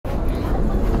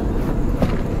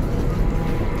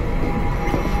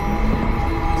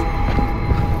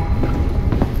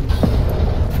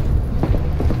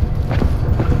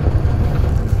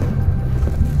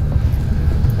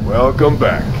Welcome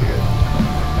back.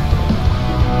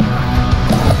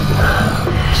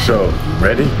 So,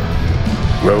 ready?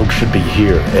 Rogue should be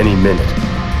here any minute.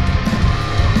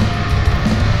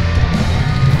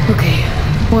 Okay,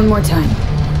 one more time.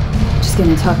 Just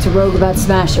gonna talk to Rogue about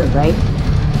Smasher, right?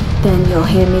 Then you'll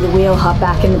hand me the wheel, hop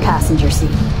back in the passenger seat.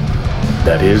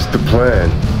 That is the plan.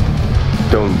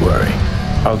 Don't worry.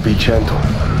 I'll be gentle.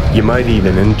 You might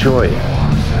even enjoy it.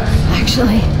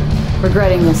 Actually,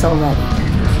 regretting this already.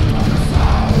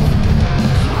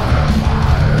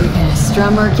 You're gonna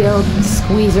strum her guild and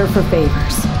squeeze her for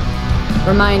favors.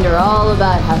 Remind her all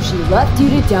about how she left you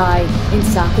to die in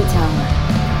Saka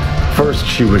Tower. First,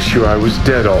 she was sure I was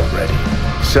dead already.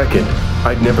 Second,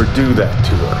 I'd never do that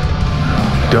to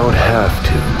her. Don't have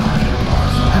to.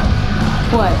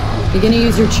 What? You gonna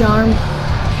use your charm?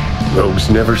 Rogue's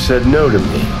never said no to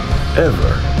me.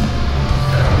 Ever.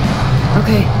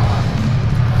 Okay.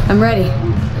 I'm ready.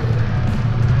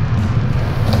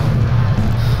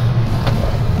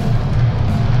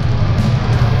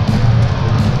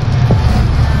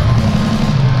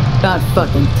 About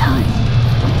fucking time.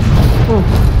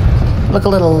 Look a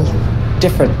little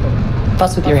different.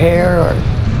 Fuss with your hair, or...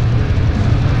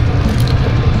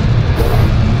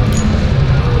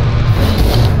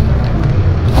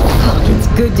 It's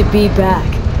good to be back.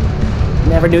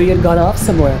 Never knew you'd gone off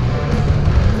somewhere.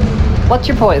 What's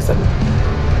your poison?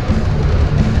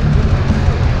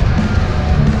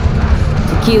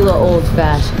 Tequila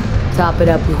old-fashioned. Top it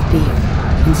up with beer.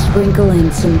 And sprinkle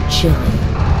in some chili.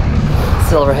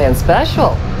 Silverhand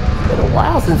special. Been a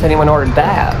while since anyone ordered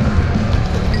that.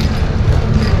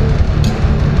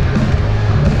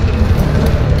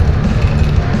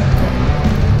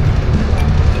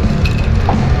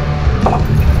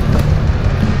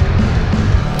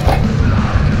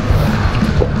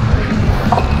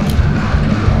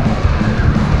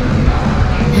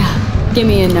 Give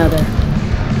me another.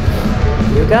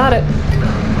 You got it.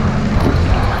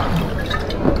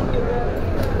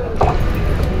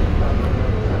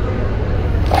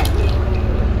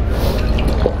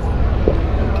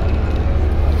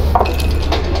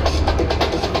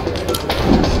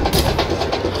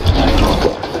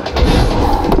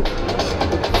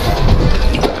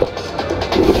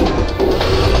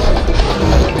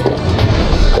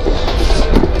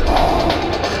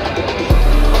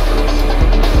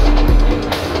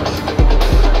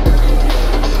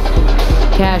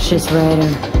 Cassius Ryder.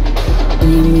 You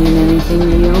mean anything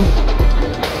to you?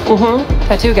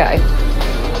 Tattoo guy.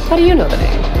 How do you know the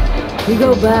name? We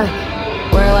go back.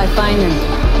 Where'll I find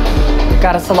him?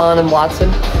 Got a salon in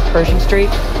Watson, Pershing Street.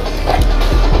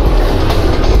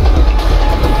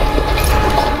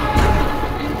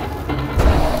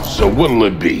 So what'll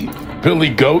it be? Billy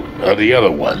Goat or the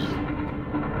other one?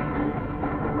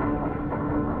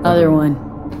 Other one.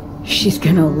 She's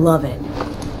gonna love it.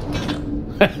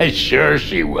 Sure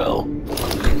she will.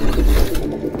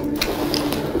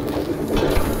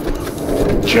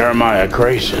 Jeremiah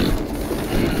Grayson.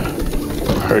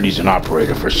 Heard he's an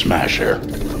operator for Smasher.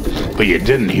 But you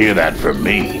didn't hear that from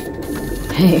me.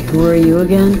 Hey, who are you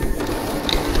again?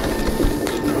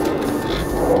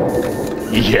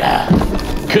 Yeah,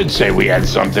 could say we had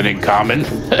something in common.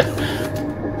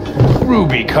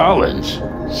 Ruby Collins.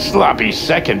 Sloppy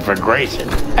second for Grayson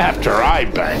after I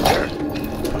banged her.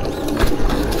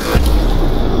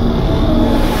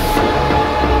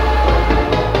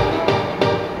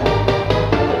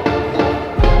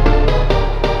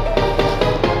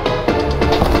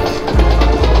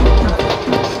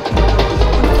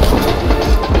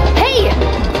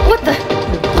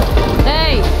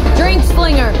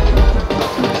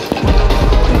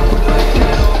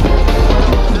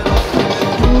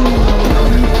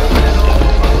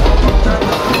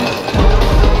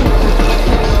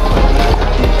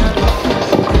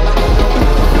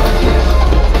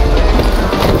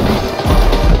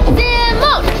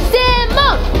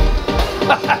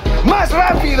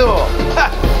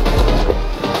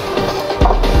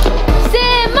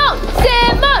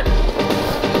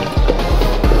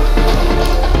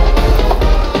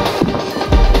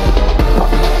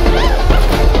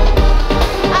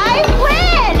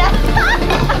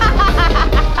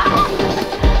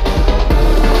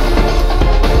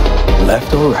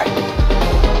 Left or right?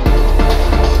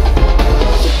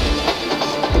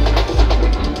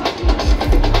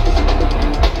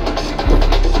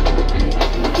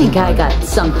 I think I got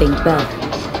something better.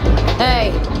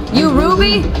 Hey, you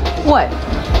Ruby? What?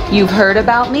 You've heard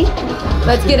about me?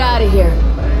 Let's get out of here.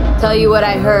 Tell you what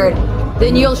I heard.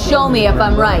 Then you'll show me if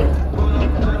I'm right.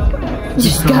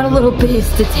 Just got a little biz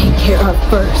to take care of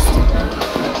first.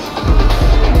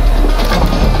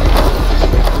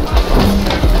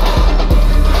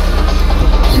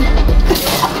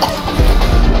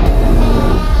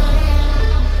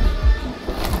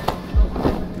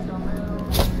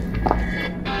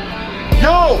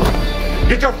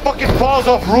 paws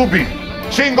off Ruby.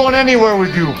 She ain't going anywhere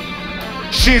with you.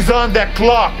 She's on that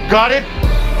clock, got it?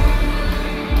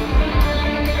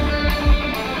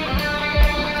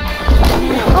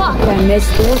 Fuck, I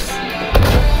missed this.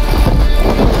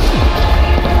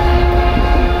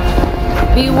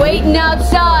 Be waiting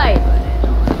outside.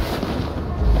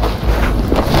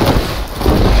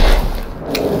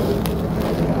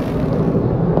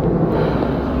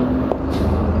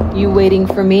 You waiting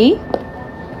for me?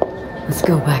 Let's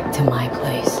go back to my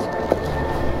place.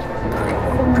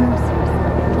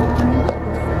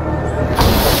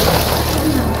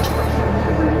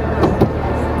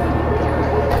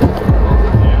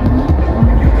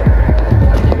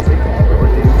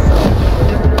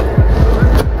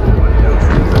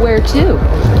 Where to?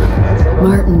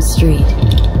 Martin Street.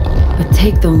 But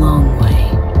take the long way.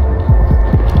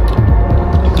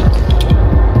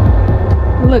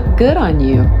 Look good on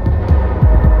you.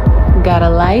 Got a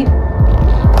light?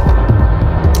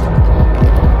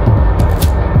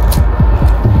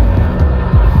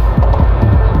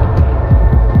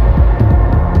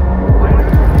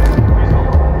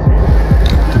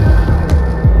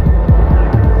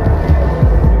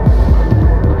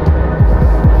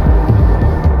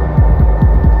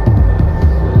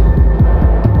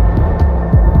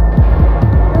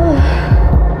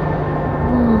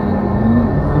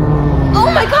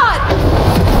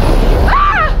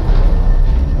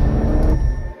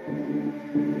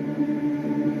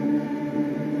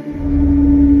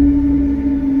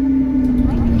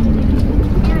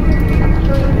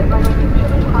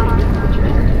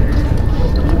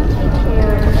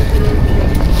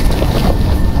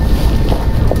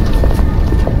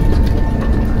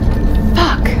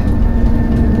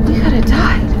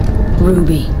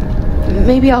 Ruby.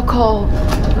 Maybe I'll call.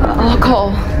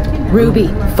 Ruby,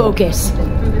 focus.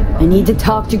 I need to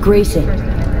talk to Grayson.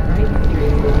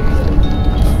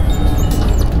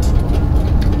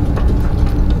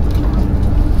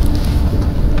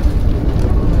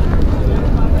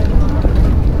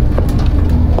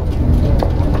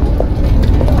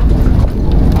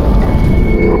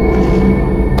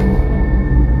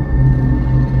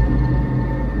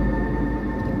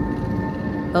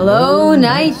 Hello,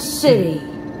 Night City.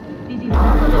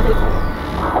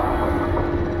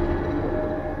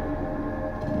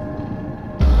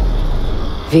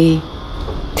 V.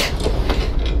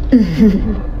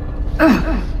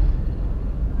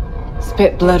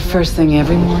 Spit blood first thing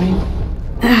every morning?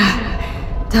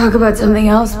 Talk about something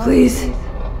else, please.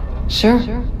 Sure.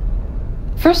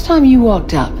 First time you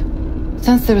walked up,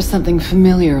 sensed there was something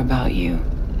familiar about you.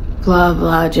 Blah,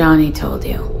 blah, Johnny told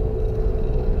you.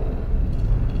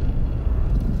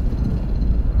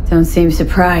 Don't seem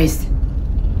surprised.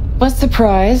 Was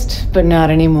surprised, but not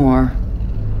anymore.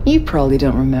 You probably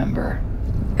don't remember.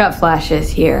 Got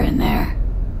flashes here and there.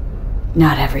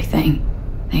 Not everything,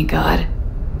 thank God.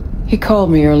 He called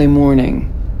me early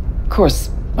morning. Of course,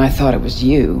 I thought it was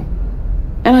you.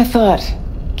 And I thought,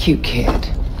 cute kid.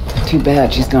 Too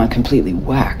bad she's gone completely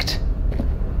whacked.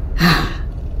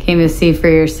 Came to see for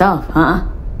yourself, huh?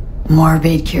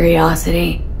 Morbid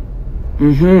curiosity.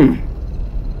 Mm-hmm.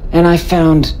 And I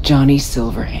found Johnny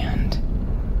Silverhand.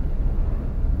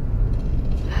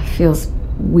 Feels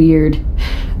weird,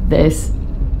 this.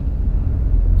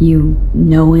 You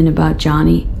knowing about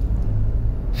Johnny?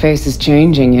 Face is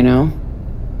changing, you know.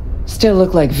 Still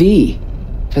look like V,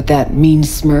 but that mean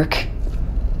smirk,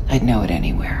 I'd know it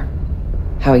anywhere.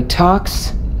 How he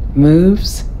talks,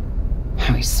 moves,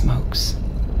 how he smokes.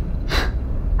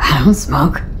 I don't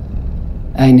smoke.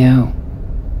 I know.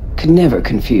 Could never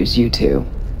confuse you two.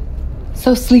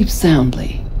 So sleep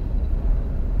soundly.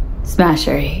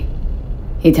 Smasher,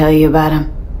 he tell you about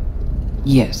him?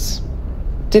 Yes.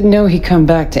 Didn't know he'd come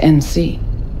back to NC.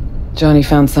 Johnny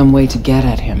found some way to get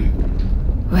at him.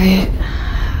 Wait,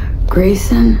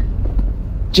 Grayson?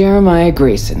 Jeremiah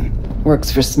Grayson. Works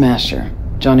for Smasher.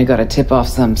 Johnny got a tip off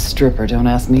some stripper, don't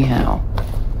ask me how.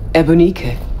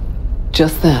 Ebonique.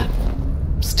 Just that.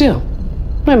 Still,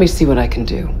 let me see what I can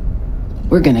do.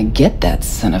 We're gonna get that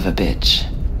son of a bitch.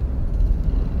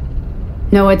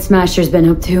 Know what Smasher's been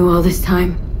up to all this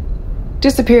time?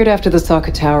 Disappeared after the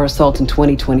Sokka Tower assault in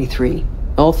 2023.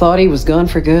 All thought he was gone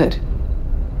for good.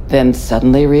 Then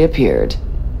suddenly reappeared.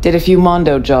 Did a few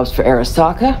Mondo jobs for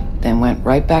Arasaka, then went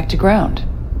right back to ground.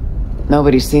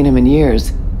 Nobody's seen him in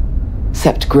years.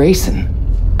 Except Grayson,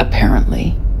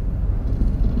 apparently.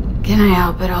 Can I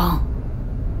help at all?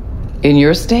 In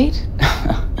your state?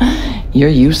 You're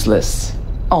useless.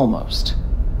 Almost.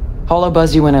 I'll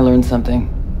buzz you when I learn something.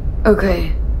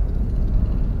 Okay.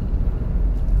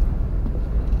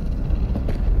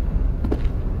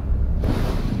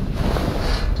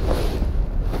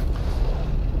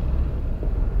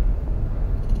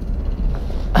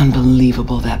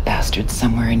 unbelievable that bastard's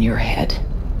somewhere in your head.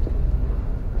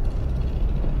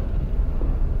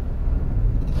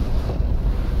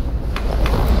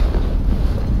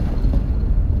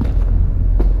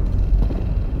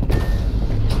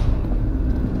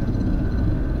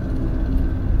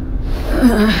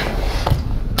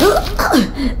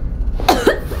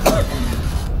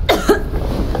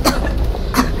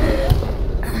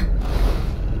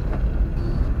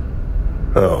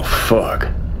 Oh, fuck.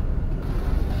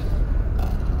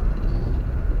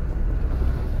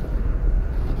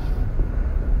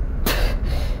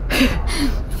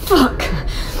 Fuck.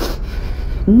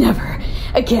 Never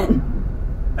again.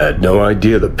 Had no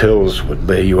idea the pills would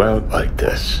lay you out like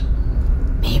this.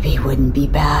 Maybe it wouldn't be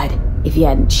bad if you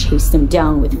hadn't chased him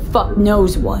down with fuck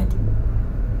knows what.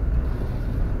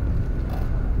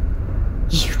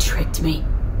 You tricked me.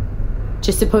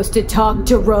 Just supposed to talk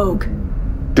to Rogue.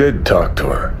 Did talk to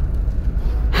her.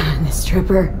 The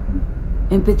stripper.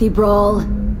 Empathy brawl.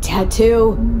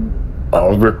 Tattoo.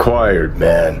 All required,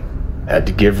 man. Had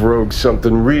to give Rogue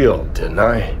something real, didn't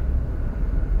I?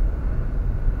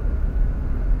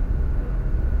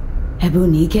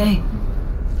 Ebunike?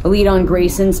 A lead on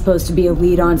Grayson's supposed to be a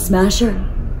lead on Smasher?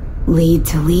 Lead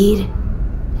to lead?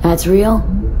 That's real?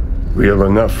 Real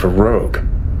enough for Rogue.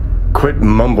 Quit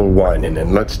mumble whining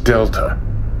and let's Delta.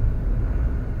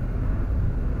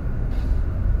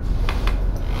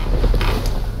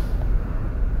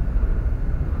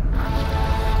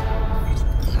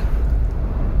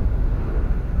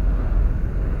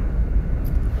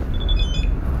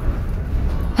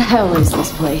 The hell is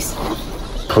this place?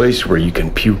 Place where you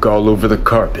can puke all over the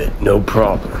carpet, no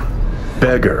problem.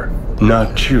 Beggar,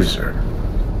 not chooser.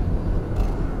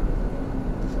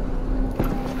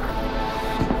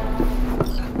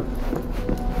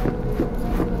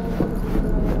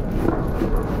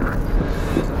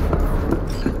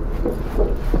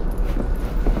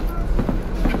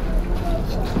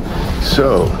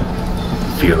 So,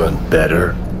 feeling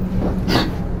better?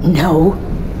 No.